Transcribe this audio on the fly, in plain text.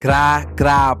Gra,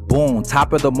 gra, boom.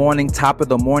 Top of the morning, top of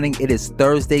the morning. It is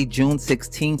Thursday, June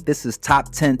 16th. This is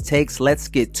Top 10 Takes. Let's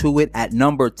get to it. At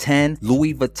number 10,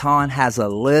 Louis Vuitton has a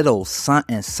little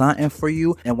something for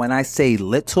you. And when I say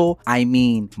little, I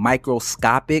mean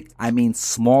microscopic. I mean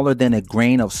smaller than a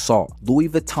grain of salt. Louis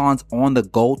Vuitton's On the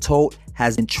Go tote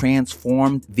has been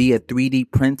transformed via 3D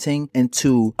printing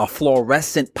into a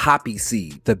fluorescent poppy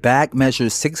seed. The bag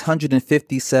measures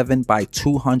 657 by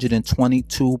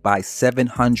 222 by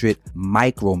 700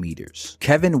 micrometers.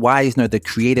 Kevin Weisner, the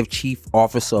creative chief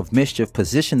officer of Mischief,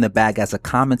 positioned the bag as a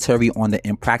commentary on the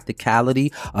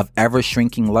impracticality of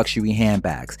ever-shrinking luxury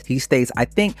handbags. He states, "I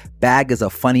think bag is a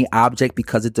funny object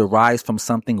because it derives from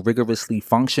something rigorously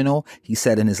functional," he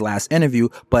said in his last interview,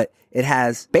 but it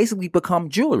has basically become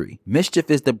jewelry.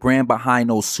 Mischief is the brand behind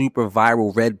those super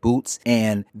viral red boots,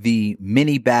 and the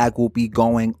mini bag will be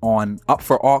going on up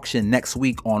for auction next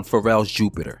week on Pharrell's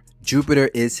Joopiter. Joopiter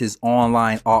is his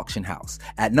online auction house.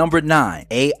 At number 9,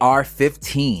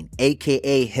 AR-15,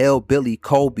 aka Hillbilly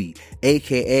Kobe,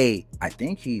 aka I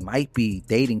think he might be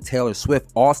dating Taylor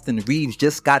Swift. Austin Reeves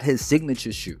just got his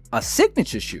signature shoe. A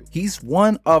signature shoe. He's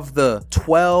one of the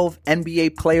 12 NBA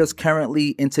players currently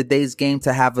in today's game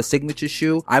to have a signature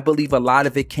shoe. I believe a lot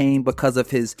of it came because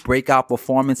of his breakout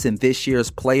performance in this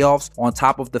year's playoffs, on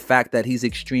top of the fact that he's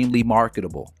extremely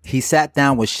marketable. He sat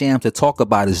down with Sham to talk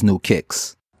about his new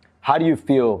kicks. How do you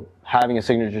feel having a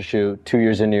signature shoe 2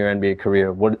 years into your NBA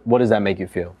career? What does that make you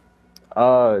feel?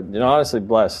 Honestly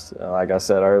blessed. Like I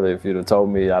said earlier, if you'd have told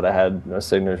me I'd have had a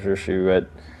signature shoe at,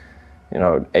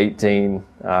 18,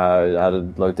 I'd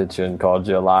have looked at you and called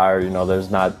you a liar.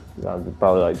 There's not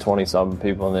probably like 20-something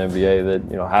people in the NBA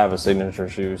that, have a signature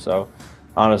shoe. So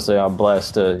honestly, I'm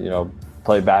blessed to,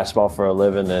 play basketball for a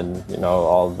living, and,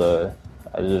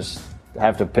 I just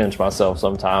have to pinch myself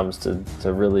sometimes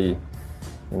to really,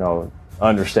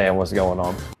 understand what's going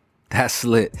on. That's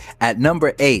lit. At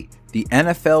number 8, the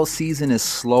NFL season is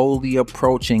slowly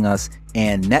approaching us,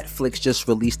 and Netflix just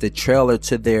released a trailer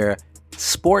to their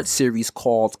sports series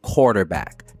called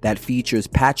Quarterback that features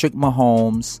Patrick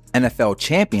Mahomes, NFL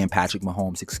champion Patrick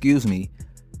Mahomes,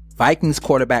 Vikings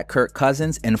quarterback Kirk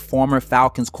Cousins, and former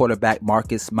Falcons quarterback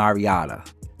Marcus Mariota.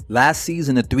 Last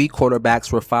season, the 3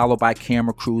 quarterbacks were followed by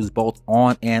camera crews both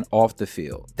on and off the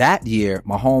field. That year,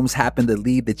 Mahomes happened to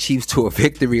lead the Chiefs to a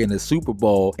victory in the Super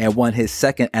Bowl and won his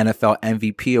second NFL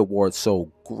MVP award,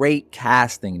 so great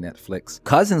casting, Netflix.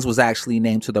 Cousins was actually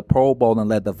named to the Pro Bowl and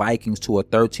led the Vikings to a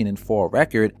 13-4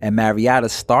 record, and Mariota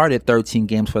started 13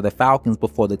 games for the Falcons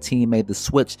before the team made the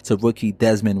switch to rookie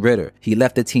Desmond Ridder. He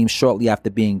left the team shortly after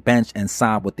being benched and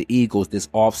signed with the Eagles this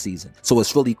offseason. So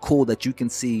it's really cool that you can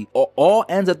see all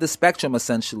ends of the spectrum,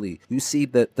 essentially. You see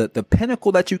the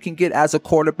pinnacle that you can get as a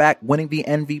quarterback, winning the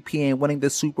MVP and winning the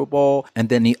Super Bowl, and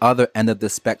then the other end of the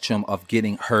spectrum of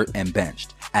getting hurt and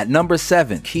benched. At number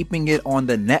 7, keeping it on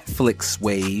the Netflix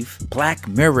wave, Black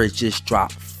Mirror just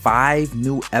dropped 5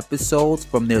 new episodes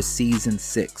from their season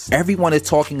 6. Everyone is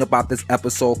talking about this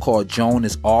episode called Joan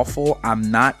is Awful.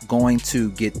 I'm not going to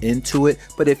get into it,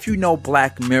 but if you know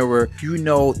Black Mirror, you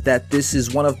know that this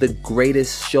is one of the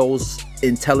greatest shows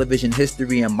in television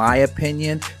history, in my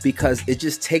opinion, because it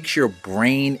just takes your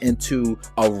brain into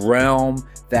a realm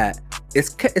that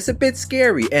it's a bit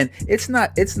scary, and it's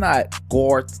not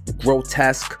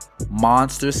grotesque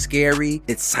monster scary.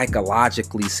 It's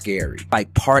psychologically scary,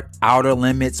 like part Outer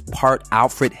Limits, part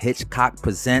Alfred Hitchcock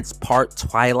Presents, part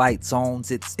Twilight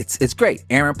Zones. It's great.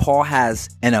 Aaron Paul has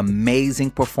an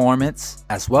amazing performance,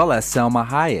 as well as Selma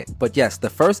Hayek. But yes, the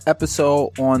first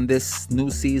episode on this new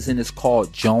season is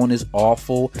called Joan is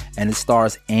Awful, and it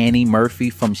stars Annie Murphy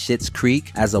from Schitt's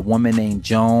Creek as a woman named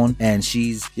Joan, and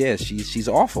she's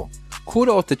awful.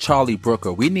 Kudos to Charlie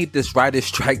Brooker. We need this writer's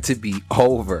strike to be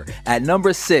over. At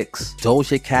number 6,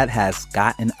 Doja Cat has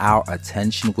gotten our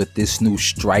attention with this new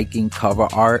striking cover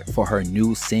art for her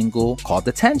new single called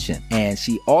Attention. And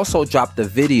she also dropped a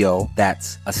video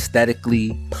that's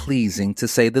aesthetically pleasing, to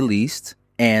say the least.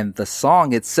 And the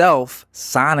song itself,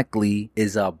 sonically,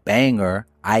 is a banger.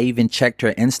 I even checked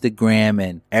her Instagram,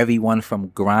 and everyone from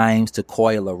Grimes to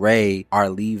Coi Leray are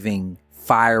leaving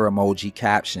fire emoji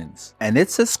captions, and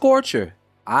it's a scorcher.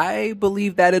 I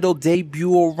believe that it'll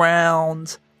debut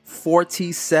around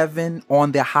 47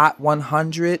 on the Hot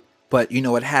 100, but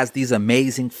it has these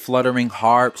amazing fluttering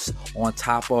harps on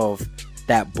top of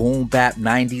that boom bap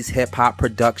 90s hip hop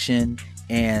production,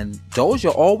 and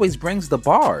Doja always brings the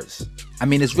bars. I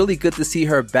mean, it's really good to see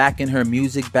her back in her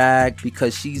music bag,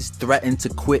 because she's threatened to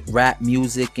quit rap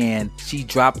music, and she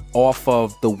dropped off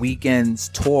of The Weeknd's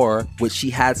tour, which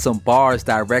she had some bars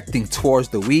directing towards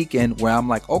The Weeknd, where I'm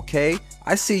like, okay,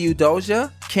 I see you,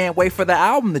 Doja. Can't wait for the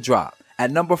album to drop. At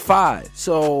number 5.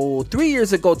 So 3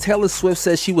 years ago, Taylor Swift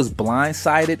says she was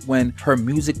blindsided when her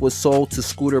music was sold to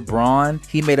Scooter Braun.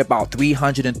 He made about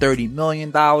 $330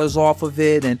 million off of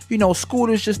it. And,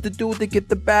 Scooter's just the dude to get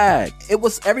the bag.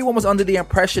 Everyone was under the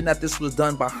impression that this was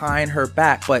done behind her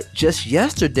back. But just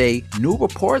yesterday, new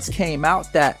reports came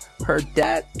out that her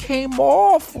dad came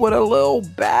off with a little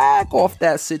bag off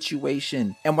that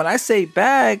situation. And when I say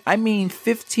bag, I mean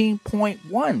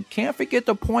 15.1. Can't forget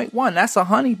the 0.1. That's a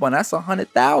honey bun. That's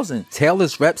 100,000.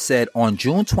 Taylor's rep said on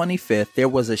June 25th, there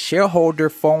was a shareholder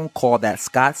phone call that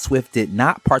Scott Swift did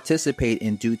not participate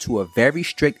in due to a very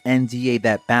strict NDA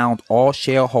that bound all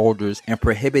shareholders and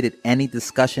prohibited any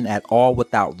discussion at all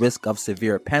without risk of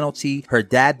severe penalty. Her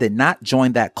dad did not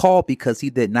join that call because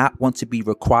he did not want to be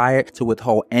required to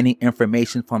withhold any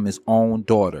information from his own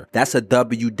daughter. That's a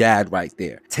W dad right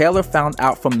there. Taylor found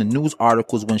out from the news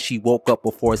articles when she woke up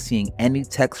before seeing any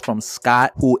text from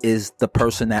Scott, who is the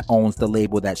person that owns the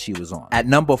label that she was on. At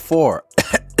number 4,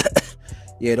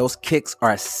 yeah, those kicks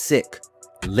are sick.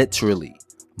 Literally.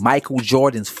 Michael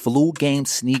Jordan's flu game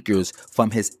sneakers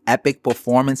from his epic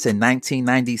performance in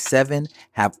 1997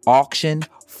 have auctioned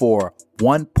for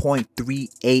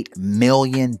 $1.38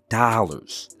 million.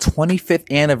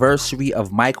 25th anniversary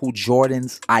of Michael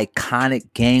Jordan's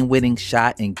iconic game-winning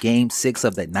shot in Game 6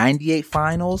 of the 98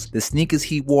 finals. The sneakers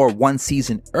he wore one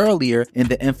season earlier in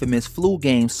the infamous flu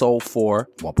game sold for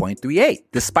 $1.38.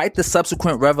 Despite the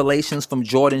subsequent revelations from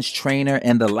Jordan's trainer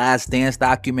and the Last Dance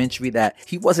documentary that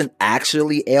he wasn't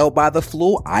actually ill by the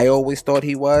flu, I always thought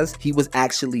he was. He was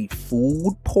actually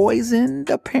food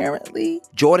poisoned, apparently.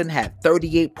 Jordan had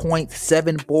 38.7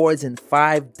 boards and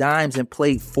 5 dimes and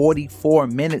played 44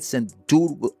 minutes, and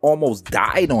dude almost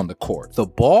died on the court. The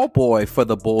ball boy for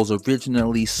the Bulls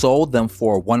originally sold them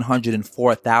for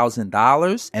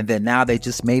 $104,000, and then now they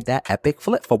just made that epic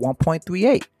flip for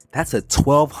 $1.38. That's a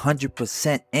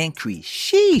 1,200% increase.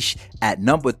 Sheesh. At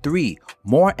number 3,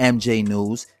 more MJ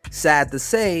news. Sad to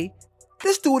say,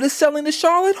 this dude is selling the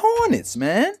Charlotte Hornets,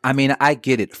 man. I mean, I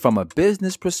get it. From a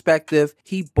business perspective,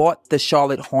 he bought the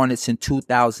Charlotte Hornets in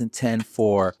 2010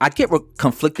 for, I get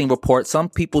conflicting reports. Some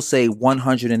people say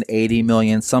 180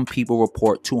 million. Some people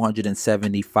report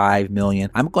 275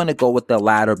 million. I'm going to go with the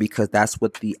latter because that's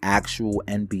what the actual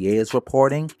NBA is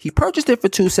reporting. He purchased it for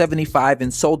 275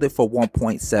 and sold it for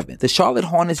 1.7. The Charlotte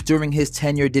Hornets during his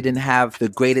tenure didn't have the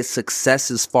greatest success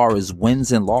as far as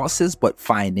wins and losses, but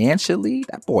financially,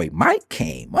 that boy Mike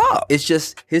came up. It's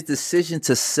just his decision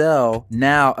to sell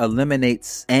now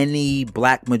eliminates any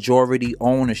black majority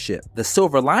ownership. The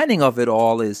silver lining of it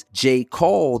all is J.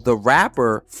 Cole, the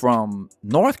rapper from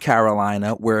North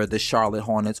Carolina, where the Charlotte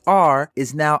Hornets are,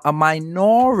 is now a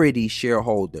minority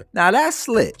shareholder. Now that's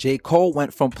lit. J. Cole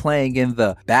went from playing in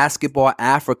the Basketball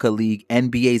Africa League,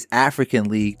 NBA's African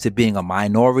League, to being a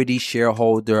minority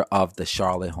shareholder of the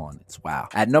Charlotte Hornets. Wow.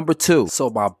 At number 2, so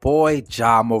my boy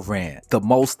Ja Morant, the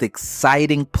most exciting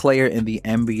player in the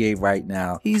NBA right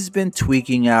now. He's been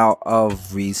tweaking out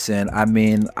of recent. I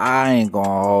mean, I ain't gonna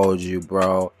hold you,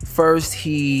 bro. First,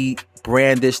 he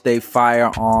brandished a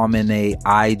firearm in a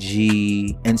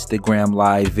IG Instagram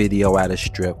live video at a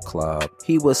strip club.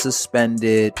 He was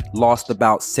suspended, lost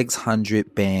about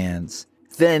 600 bands,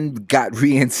 then got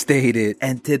reinstated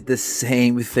and did the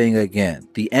same thing again.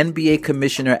 The NBA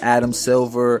commissioner Adam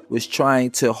Silver was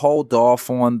trying to hold off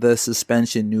on the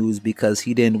suspension news because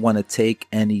he didn't want to take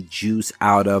any juice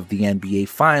out of the NBA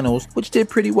finals, which did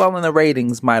pretty well in the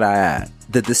ratings, might I add.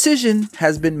 The decision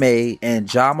has been made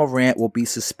and Ja Morant will be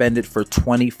suspended for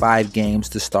 25 games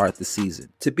to start the season.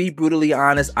 To be brutally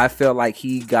honest, I feel like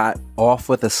he got off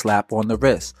with a slap on the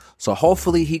wrist. So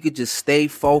hopefully he could just stay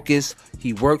focused.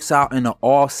 He works out in the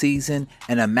off season,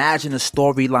 and imagine a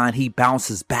storyline he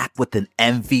bounces back with an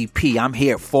MVP. I'm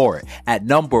here for it. At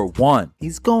number 1,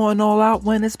 he's going all out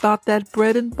when it's about that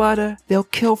bread and butter. They'll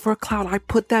kill for clout. I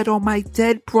put that on my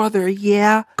dead brother,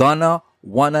 yeah.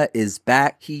 Wunna is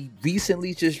back. He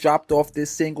recently just dropped off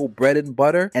this single Bread and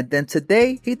Butter, and then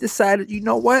today he decided, you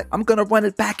know what, I'm gonna run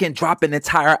it back and drop an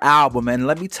entire album. And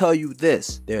let me tell you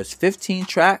this, there's 15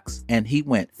 tracks and he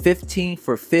went 15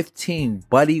 for 15.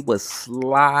 Buddy was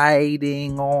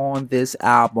sliding on this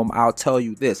album, I'll tell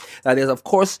you this. Now there's, of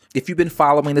course, if you've been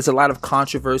following, there's a lot of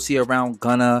controversy around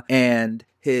Gunna, and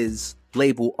his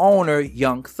label owner,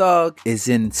 Young Thug, is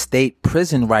in state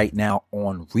prison right now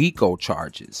on RICO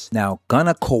charges. Now,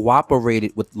 Gunna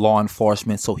cooperated with law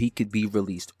enforcement so he could be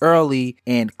released early,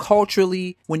 and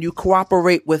culturally, when you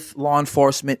cooperate with law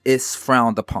enforcement, it's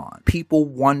frowned upon. People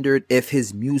wondered if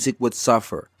his music would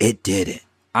suffer. It didn't.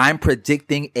 I'm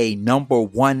predicting a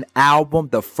 #1 album,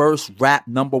 the first rap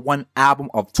 #1 album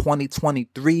of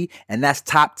 2023, and that's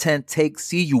Top 10 Takes.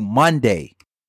 See you Monday.